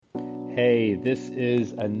Hey, this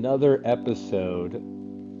is another episode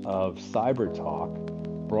of Cyber Talk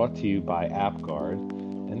brought to you by AppGuard,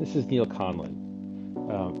 and this is Neil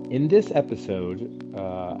Conlon. In this episode,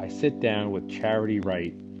 I sit down with Charity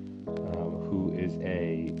Wright, who is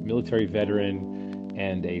a military veteran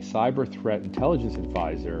and a cyber threat intelligence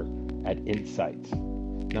advisor at Insights.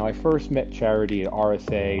 Now, I first met Charity at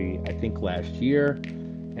RSA, I think last year,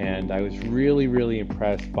 and I was really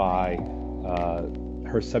impressed by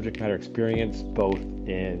her subject matter experience both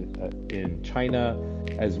in China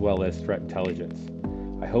as well as threat intelligence.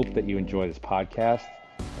 I hope that you enjoy this podcast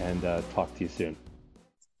and talk to you soon.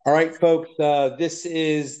 All right, folks, this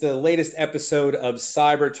is the latest episode of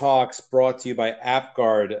Cyber Talks brought to you by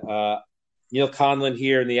AppGuard. Neil Conlon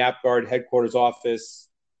here in the AppGuard headquarters office.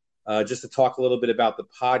 Just to talk a little bit about the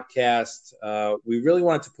podcast. We really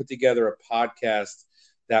wanted to put together a podcast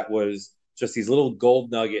that was just these little gold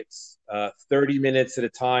nuggets, 30 minutes at a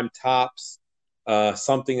time tops,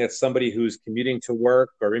 something that somebody who's commuting to work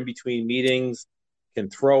or in between meetings can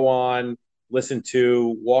throw on, listen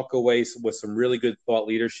to, walk away with some really good thought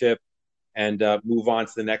leadership, and move on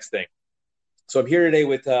to the next thing. So I'm here today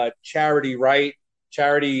with Charity Wright.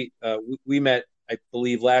 Charity, we met, I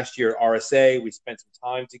believe, last year at RSA. We spent some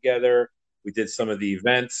time together. We did some of the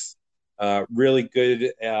events. Really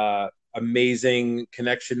good, amazing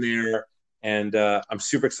connection there. And I'm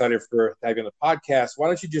super excited for having on the podcast. Why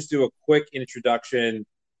don't you just do a quick introduction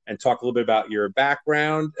and talk a little bit about your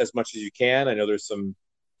background as much as you can? I know there's some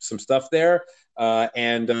stuff there,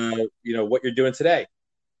 and what you're doing today.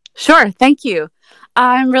 Sure. Thank you.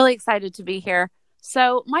 I'm really excited to be here.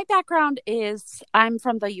 So my background is I'm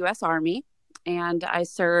from the U.S. Army, and I've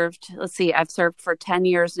served for 10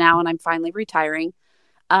 years now, and I'm finally retiring.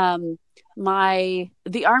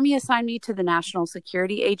 The Army assigned me to the National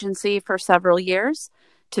Security Agency for several years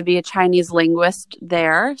to be a Chinese linguist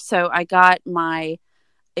there. So I got my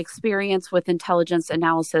experience with intelligence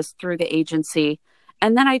analysis through the agency.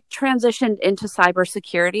 And then I transitioned into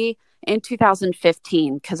cybersecurity in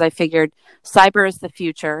 2015 because I figured cyber is the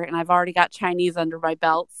future, and I've already got Chinese under my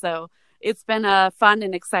belt. So it's been a fun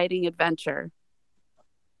and exciting adventure.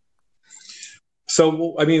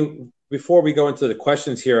 So, I mean, before we go into the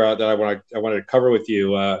questions here that I wanted to cover with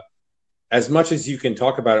you, as much as you can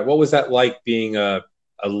talk about it, what was that like being a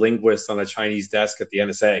linguist on a Chinese desk at the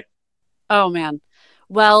NSA? Oh, man.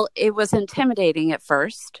 Well, it was intimidating at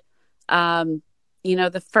first.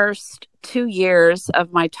 The first 2 years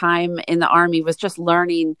of my time in the Army was just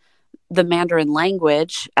learning the Mandarin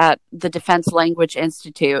language at the Defense Language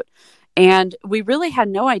Institute. And we really had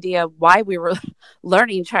no idea why we were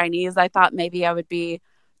learning Chinese. I thought maybe I would be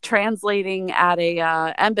translating at a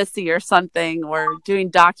embassy or something, or doing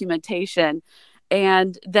documentation.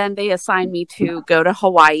 And then they assigned me to go to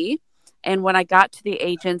Hawaii. And when I got to the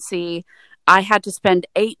agency, I had to spend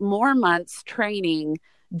 8 more months training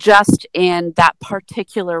just in that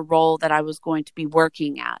particular role that I was going to be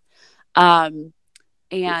working at.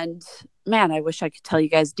 And man, I wish I could tell you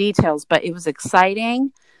guys details, but it was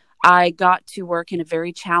exciting. I got to work in a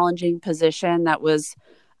very challenging position that was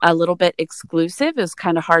a little bit exclusive. It was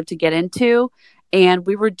kind of hard to get into. And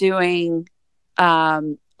we were doing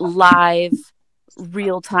live,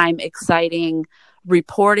 real-time, exciting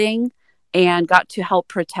reporting, and got to help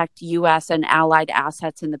protect U.S. and allied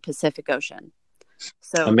assets in the Pacific Ocean.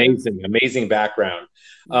 So amazing background.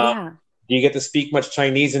 Yeah. Do you get to speak much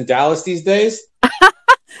Chinese in Dallas these days?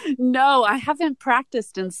 No, I haven't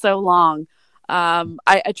practiced in so long.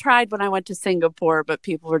 I tried when I went to Singapore, but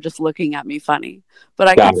people were just looking at me funny. But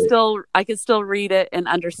I could still read it and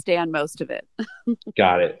understand most of it.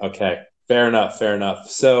 Got it. Okay, fair enough.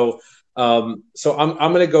 So, I'm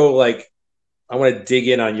gonna go I want to dig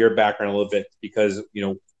in on your background a little bit because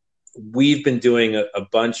we've been doing a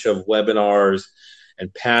bunch of webinars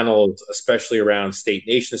and panels, especially around state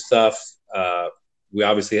nation stuff. We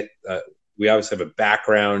obviously have a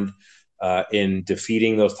background in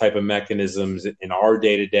defeating those type of mechanisms in our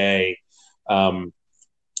day-to-day.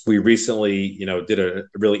 We recently, did a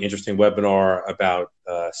really interesting webinar about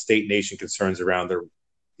state nation concerns around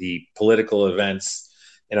the political events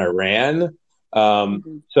in Iran.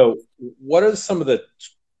 So what are some of the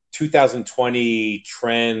 2020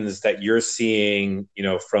 trends that you're seeing,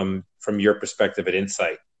 from your perspective at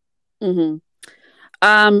Insight?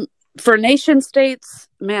 For nation states,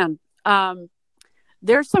 man,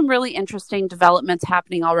 there's some really interesting developments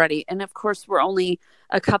happening already. And of course, we're only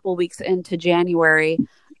a couple weeks into January.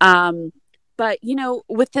 But,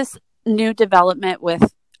 with this new development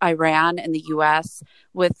with Iran and the U.S.,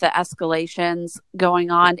 with the escalations going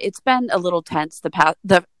on, it's been a little tense the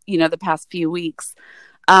past few weeks.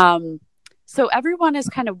 So everyone is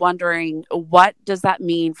kind of wondering, what does that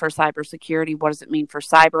mean for cybersecurity? What does it mean for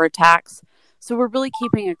cyber attacks? So we're really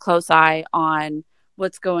keeping a close eye on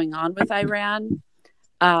what's going on with Iran.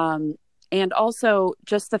 And also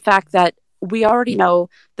just the fact that we already know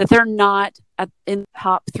that they're not in the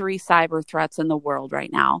top 3 cyber threats in the world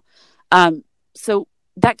right now. So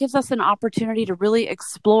that gives us an opportunity to really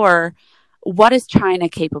explore, what is China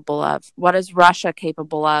capable of? What is Russia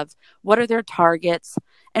capable of? What are their targets?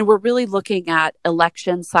 And we're really looking at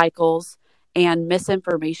election cycles and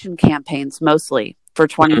misinformation campaigns mostly for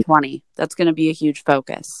 2020. That's going to be a huge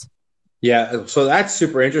focus. Yeah, so that's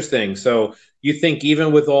super interesting. So you think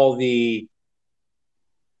even with all the,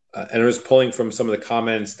 and I was pulling from some of the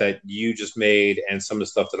comments that you just made and some of the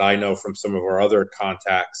stuff that I know from some of our other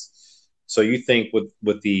contacts. So you think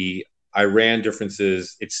with the Iran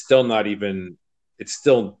differences, it's still not within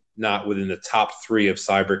the top 3 of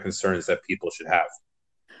cyber concerns that people should have.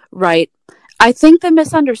 Right. I think the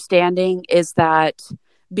misunderstanding is that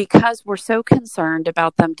because we're so concerned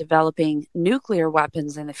about them developing nuclear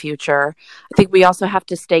weapons in the future, I think we also have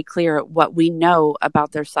to stay clear at what we know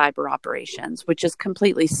about their cyber operations, which is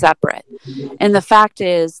completely separate. And the fact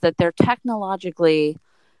is that they're technically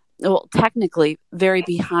very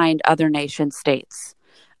behind other nation states.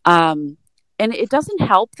 And it doesn't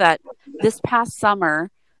help that this past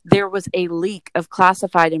summer, there was a leak of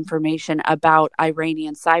classified information about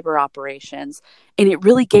Iranian cyber operations, and it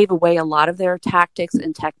really gave away a lot of their tactics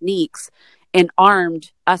and techniques and armed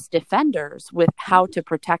us defenders with how to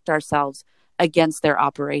protect ourselves against their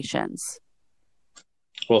operations.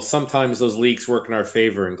 Well, sometimes those leaks work in our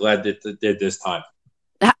favor, and glad that it did this time.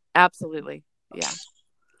 Absolutely. Yeah.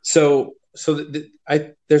 So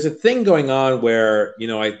there's a thing going on where,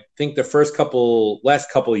 I think the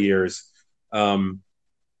last couple of years,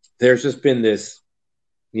 there's just been this,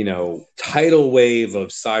 tidal wave of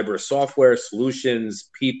cyber software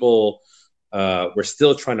solutions. People, we're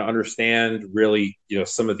still trying to understand really,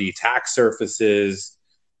 some of the attack surfaces.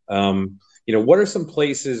 What are some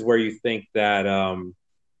places where you think that,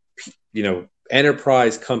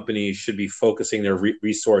 enterprise companies should be focusing their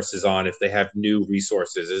resources on if they have new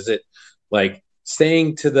resources? Is it like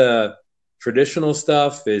staying to the traditional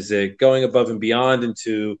stuff? Is it going above and beyond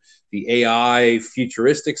into the AI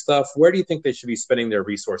futuristic stuff? Where do you think they should be spending their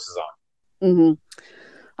resources on? Mm-hmm.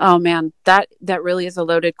 Oh man, that really is a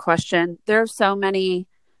loaded question. There are so many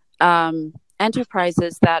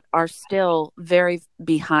enterprises that are still very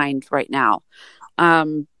behind right now.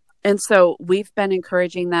 And so we've been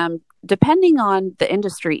encouraging them, depending on the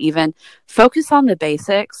industry even, focus on the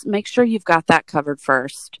basics. Make sure you've got that covered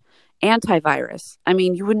first. Antivirus. I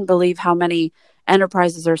mean, you wouldn't believe how many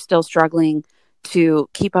enterprises are still struggling to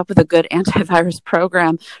keep up with a good antivirus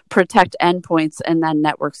program, protect endpoints, and then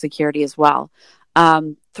network security as well.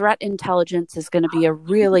 Threat intelligence is going to be a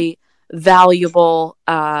really valuable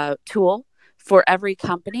tool for every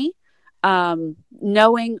company.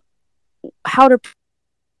 Knowing how to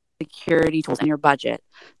security tools in your budget.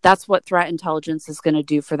 That's what threat intelligence is going to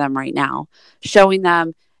do for them right now. Showing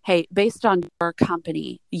them, hey, based on your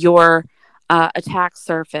company, your attack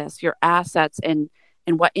surface, your assets, and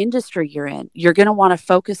what industry you're in, you're going to want to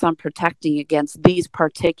focus on protecting against these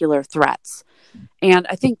particular threats. And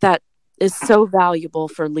I think that is so valuable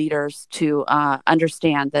for leaders to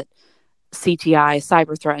understand that CTI,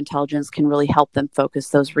 cyber threat intelligence, can really help them focus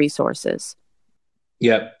those resources.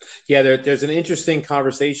 Yeah. There's an interesting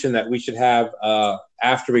conversation that we should have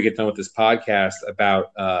after we get done with this podcast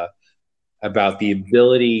about the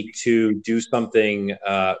ability to do something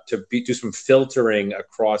do some filtering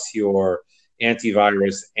across your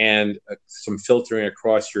antivirus and some filtering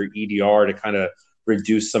across your EDR to kind of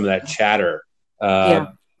reduce some of that chatter.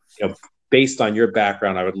 Based on your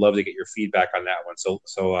background, I would love to get your feedback on that one. So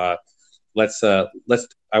let's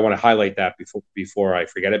I want to highlight that before I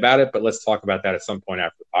forget about it, but let's talk about that at some point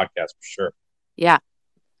after the podcast for sure. Yeah.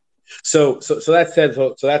 So that said,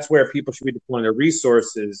 so that's where people should be deploying their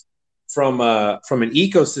resources from an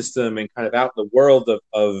ecosystem and kind of out in the world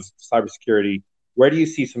of cybersecurity. Where do you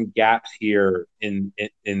see some gaps here in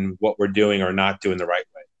what we're doing or not doing the right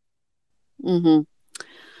way? Mm-hmm.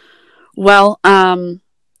 Well, to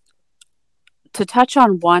touch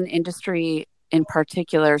on one industry in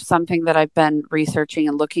particular, something that I've been researching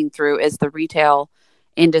and looking through is the retail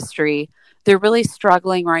industry. They're really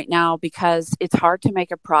struggling right now because it's hard to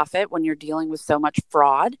make a profit when you're dealing with so much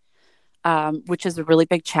fraud, which is a really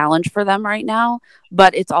big challenge for them right now.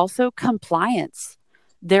 But it's also compliance.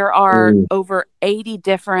 There are over 80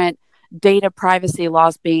 different data privacy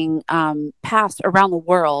laws being passed around the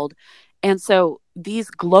world. And so these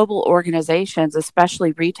global organizations,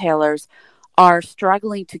 especially retailers, are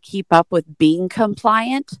struggling to keep up with being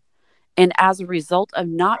compliant. And as a result of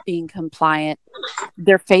not being compliant,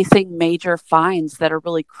 they're facing major fines that are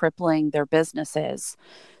really crippling their businesses.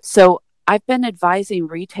 So I've been advising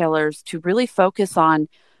retailers to really focus on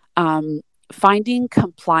finding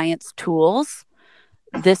compliance tools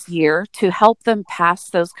this year to help them pass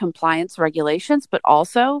those compliance regulations, but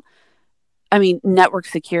also, I mean, network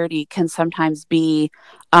security can sometimes be,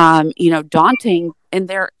 daunting, and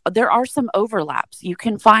there are some overlaps. You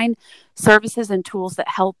can find services and tools that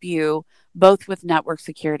help you both with network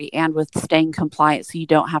security and with staying compliant, so you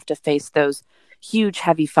don't have to face those huge,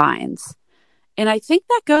 heavy fines. And I think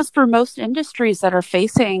that goes for most industries that are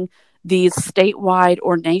facing these statewide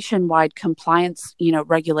or nationwide compliance,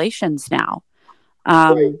 regulations now.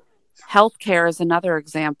 Right. Healthcare is another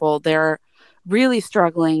example. They're really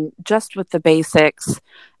struggling just with the basics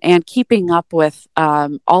and keeping up with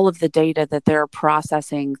all of the data that they're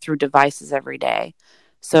processing through devices every day.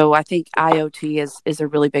 So I think IoT is a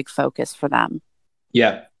really big focus for them.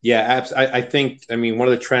 Yeah, yeah. I think, I mean, one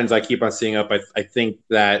of the trends I keep on seeing up, I think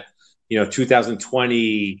that,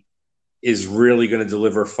 2020 is really going to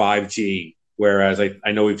deliver 5G, whereas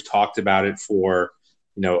I know we've talked about it for,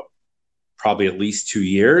 probably at least 2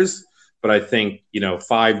 years, but I think,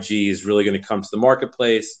 5G is really going to come to the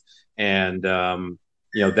marketplace, and,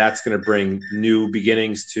 that's going to bring new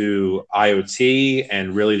beginnings to IoT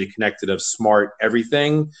and really the connected of smart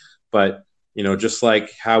everything. But, just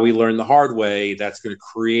like how we learned the hard way, that's going to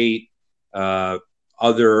create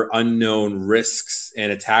other unknown risks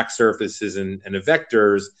and attack surfaces and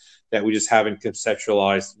vectors that we just haven't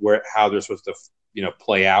conceptualized how they're supposed to,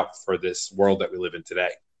 play out for this world that we live in today.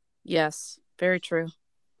 Yes, very true.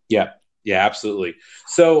 Yeah, yeah, absolutely.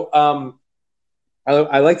 So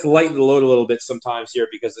I like to lighten the load a little bit sometimes here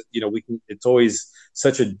because, it's always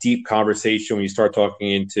such a deep conversation when you start talking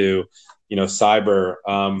into, cyber.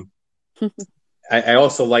 I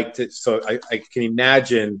also like to, so I can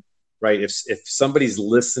imagine, right, if somebody's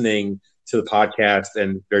listening to the podcast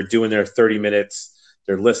and they're doing their 30 minutes,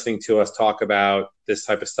 they're listening to us talk about this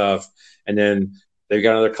type of stuff, and then they've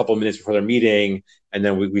got another couple of minutes before their meeting, and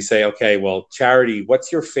then we say, okay, well, Charity,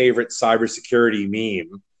 what's your favorite cybersecurity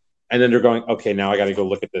meme? And then they're going, okay, now I got to go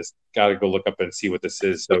look at this. Got to go look up and see what this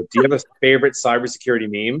is. So do you have a favorite cybersecurity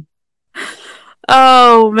meme?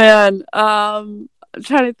 Oh, man. I'm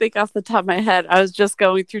trying to think off the top of my head. I was just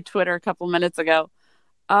going through Twitter a couple minutes ago.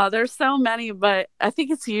 There's so many, but I think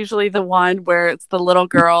it's usually the one where it's the little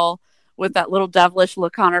girl with that little devilish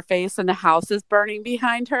look on her face and the house is burning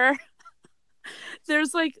behind her.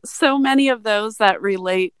 There's like so many of those that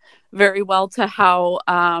relate very well to how,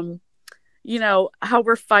 how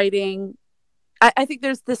we're fighting. I think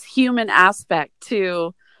there's this human aspect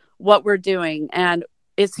to what we're doing, and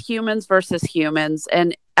it's humans versus humans.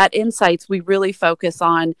 And at Insights, we really focus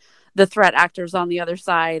on the threat actors on the other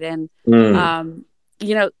side. And,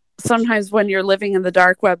 sometimes when you're living in the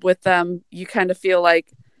dark web with them, you kind of feel like,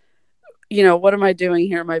 what am I doing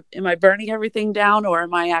here? Am I burning everything down, or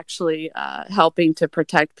am I actually helping to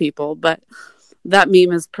protect people? But that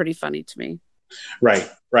meme is pretty funny to me. Right.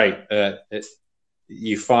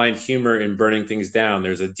 You find humor in burning things down.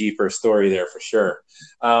 There's a deeper story there for sure.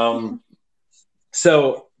 But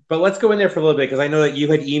let's go in there for a little bit, because I know that you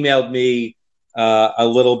had emailed me a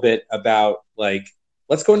little bit about,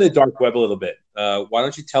 let's go into the dark web a little bit. Why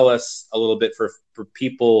don't you tell us a little bit for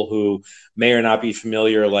people who may or not be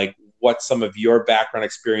familiar, what some of your background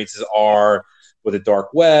experiences are with the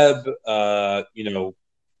dark web,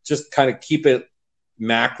 just kind of keep it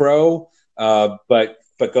macro, but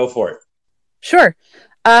go for it. Sure.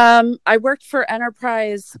 I worked for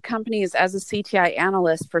enterprise companies as a CTI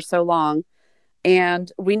analyst for so long,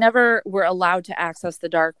 and we never were allowed to access the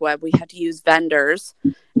dark web. We had to use vendors.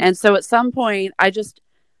 And so at some point, I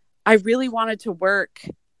really wanted to work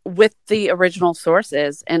with the original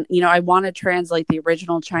sources. And, I want to translate the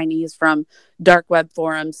original Chinese from dark web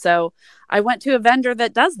forums. So I went to a vendor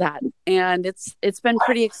that does that. And it's been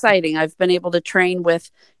pretty exciting. I've been able to train with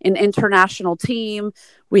an international team.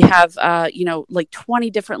 We have, 20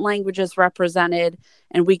 different languages represented,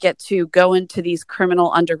 and we get to go into these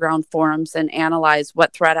criminal underground forums and analyze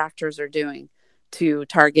what threat actors are doing to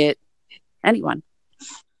target anyone.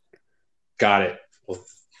 Got it.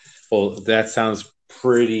 Well, that sounds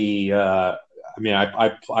pretty, I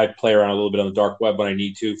play around a little bit on the dark web when I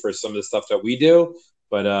need to for some of the stuff that we do,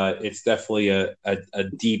 but it's definitely a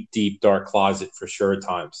deep dark closet for sure at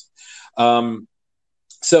times.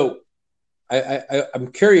 So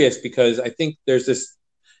I'm curious, because I think there's this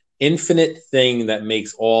infinite thing that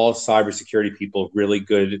makes all cybersecurity people really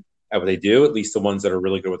good at what they do, at least the ones that are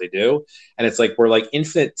really good at what they do. And it's like, we're like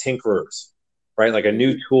infinite tinkerers. right? Like a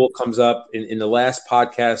new tool comes up. In the last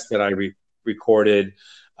podcast that I recorded,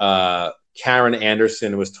 Karen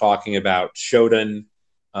Anderson was talking about Shodan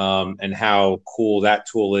and how cool that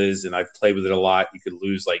tool is. And I've played with it a lot. You could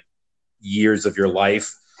lose like years of your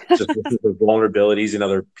life just looking for vulnerabilities in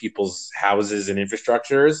other people's houses and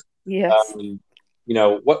infrastructures. Yes. You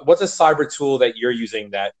know, what's a cyber tool that you're using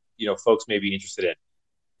that, you know, folks may be interested in?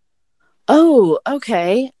 Oh,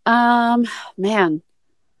 okay. Man,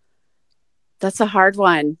 that's a hard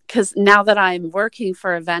one, because now that I'm working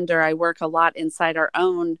for a vendor, I work a lot inside our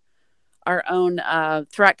own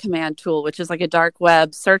threat command tool, which is like a dark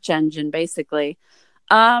web search engine, basically.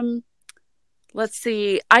 Let's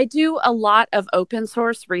see. I do a lot of open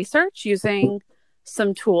source research using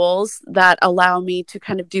some tools that allow me to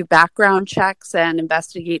kind of do background checks and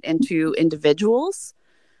investigate into individuals.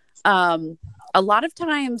 A lot of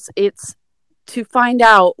times it's to find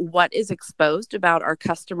out what is exposed about our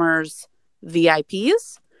customers'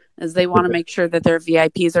 VIPs, as they want to make sure that their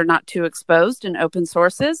VIPs are not too exposed in open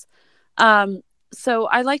sources. So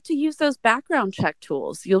I like to use those background check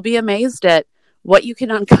tools. You'll be amazed at what you can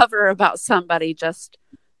uncover about somebody just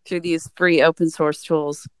through these free open source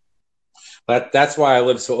tools. That's why I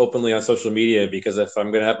live so openly on social media, because if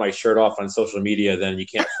I'm going to have my shirt off on social media, then you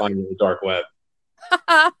can't find me in the dark web.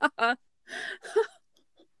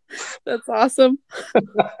 That's awesome.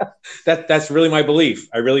 That's really my belief.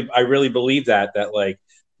 I really believe that like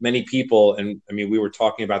many people, and I mean, we were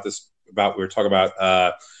talking about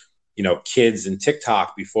you know, kids and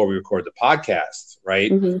TikTok before we recorded the podcast, right?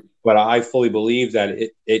 Mm-hmm. But I fully believe that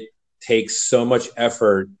it takes so much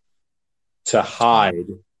effort to hide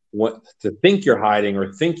to think you're hiding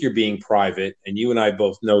or think you're being private. And you and I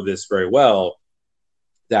both know this very well,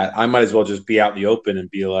 that I might as well just be out in the open and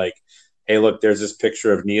be like, hey, look, there's this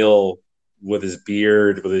picture of Neil with his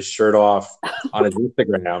beard, with his shirt off on his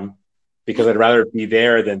Instagram, because I'd rather be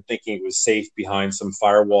there than thinking it was safe behind some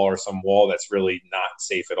firewall or some wall that's really not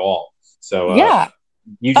safe at all. So yeah,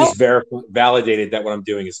 you just validated that what I'm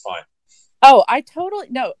doing is fine. Oh, I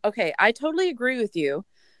totally agree with you.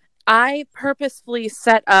 I purposefully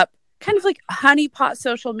set up kind of like honeypot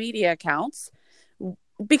social media accounts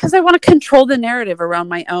because I want to control the narrative around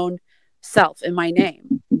my own self and my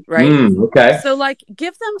name, right? Okay. So like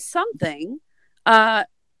give them something that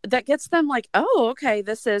gets them like, oh, okay,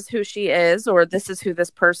 this is who she is, or this is who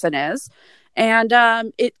this person is. And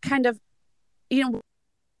it kind of, you know,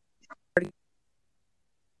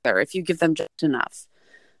 if you give them just enough.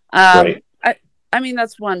 Right. I mean,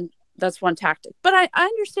 that's one tactic. But I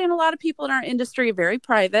understand a lot of people in our industry are very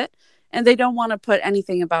private and they don't want to put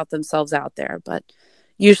anything about themselves out there. But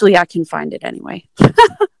usually I can find it anyway.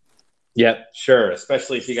 Yeah, sure.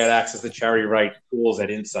 Especially if you got access to Charity Right tools at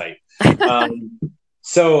Insight.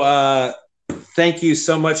 So thank you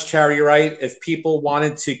so much, Charity Right. If people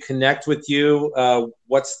wanted to connect with you,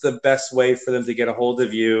 what's the best way for them to get a hold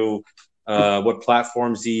of you? What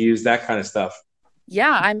platforms do you use? That kind of stuff.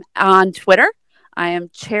 Yeah, I'm on Twitter. I am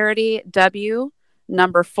Charity W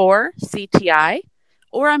 4 CTI,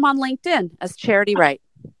 or I'm on LinkedIn as Charity Right.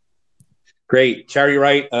 Great. Charity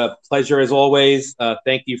Right, pleasure as always.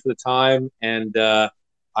 Thank you for the time. And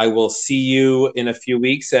I will see you in a few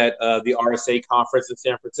weeks at the RSA conference in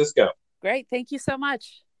San Francisco. Great. Thank you so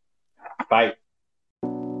much. Bye.